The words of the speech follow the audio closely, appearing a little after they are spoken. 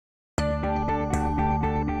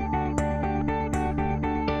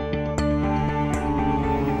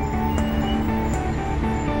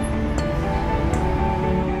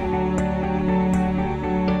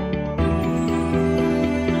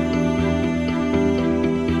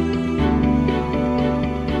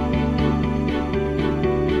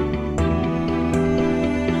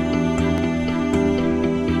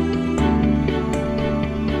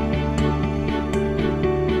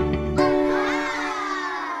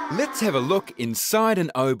Let's have a look inside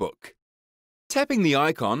an obook. Tapping the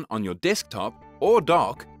icon on your desktop or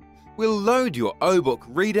dock will load your obook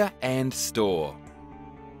reader and store.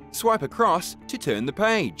 Swipe across to turn the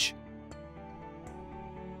page.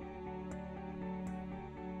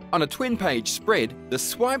 On a twin-page spread, the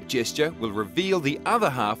swipe gesture will reveal the other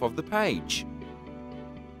half of the page.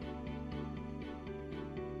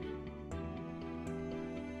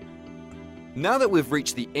 Now that we've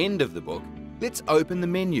reached the end of the book, let's open the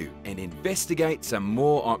menu and investigate some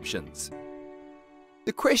more options.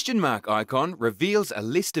 The question mark icon reveals a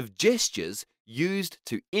list of gestures used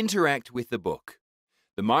to interact with the book.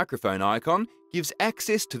 The microphone icon gives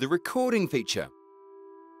access to the recording feature.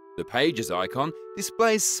 The Pages icon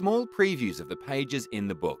displays small previews of the pages in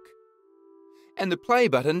the book. And the play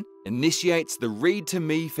button initiates the Read to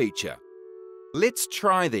Me feature. Let's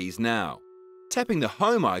try these now. Tapping the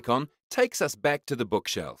Home icon takes us back to the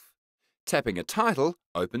bookshelf. Tapping a title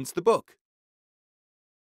opens the book.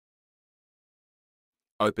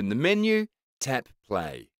 Open the menu, tap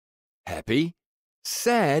Play. Happy,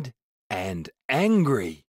 Sad and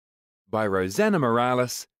Angry by Rosanna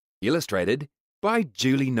Morales, illustrated by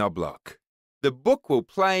Julie Knobloch. The book will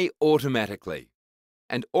play automatically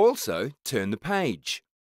and also turn the page.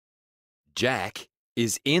 Jack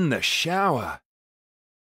is in the shower.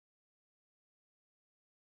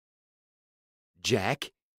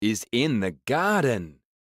 Jack is in the garden.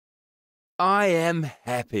 I am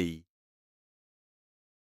happy.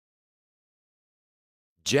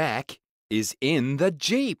 Jack is in the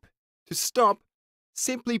Jeep. To stop,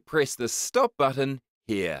 simply press the stop button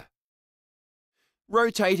here.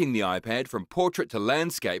 Rotating the iPad from portrait to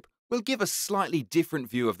landscape will give a slightly different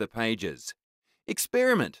view of the pages.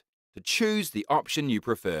 Experiment to choose the option you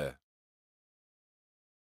prefer.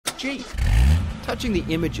 Jeep. Touching the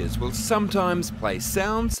images will sometimes play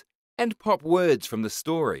sounds and pop words from the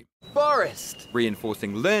story. Forest.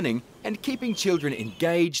 Reinforcing learning and keeping children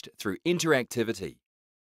engaged through interactivity.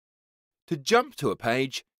 To jump to a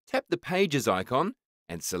page, tap the Pages icon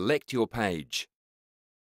and select your page.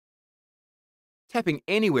 Tapping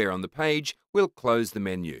anywhere on the page will close the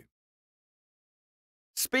menu.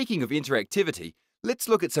 Speaking of interactivity, let's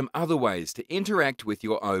look at some other ways to interact with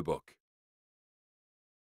your obook.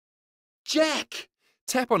 Jack!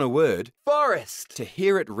 Tap on a word, Forest, to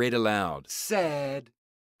hear it read aloud. Sad.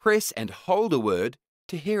 Press and hold a word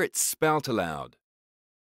to hear it spelt aloud.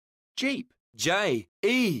 Jeep. J-E-E-P.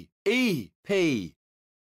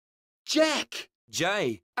 Jack.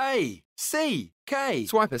 J-A-C-K.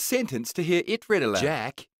 Swipe a sentence to hear it read aloud.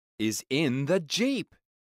 Jack is in the Jeep.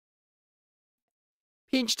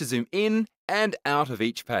 Pinch to zoom in and out of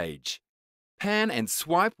each page. Pan and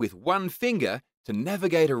swipe with one finger to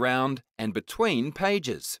navigate around and between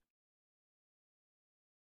pages.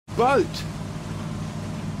 Boat.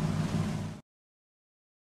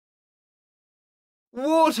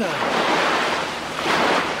 Water.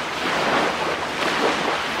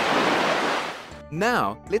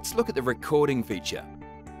 Now, let's look at the recording feature.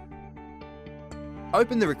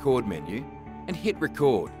 Open the record menu and hit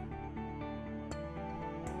record.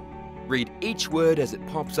 Read each word as it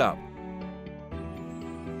pops up.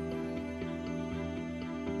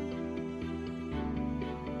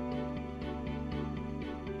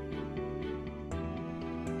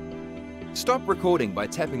 Stop recording by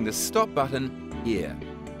tapping the stop button here.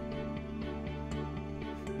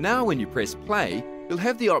 Now when you press play, you'll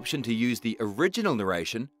have the option to use the original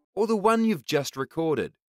narration or the one you've just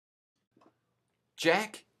recorded.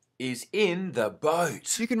 Jack is in the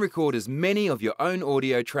boat. You can record as many of your own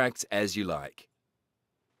audio tracks as you like.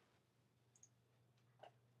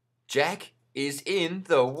 Jack is in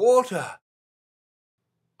the water.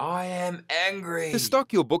 I am angry. To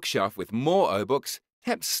stock your bookshelf with more obooks,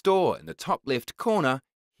 tap Store in the top left corner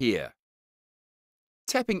here.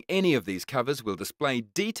 Tapping any of these covers will display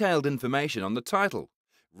detailed information on the title,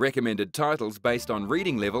 recommended titles based on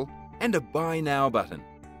reading level, and a Buy Now button.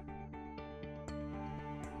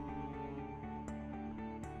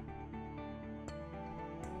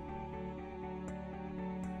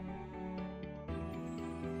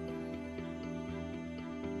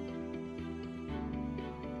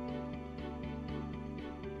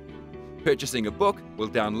 Purchasing a book will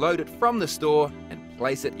download it from the store and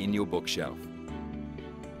place it in your bookshelf.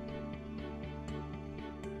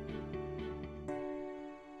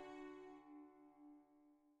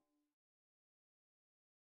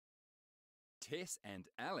 Tess and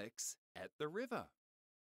Alex at the River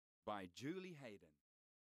by Julie Hayden.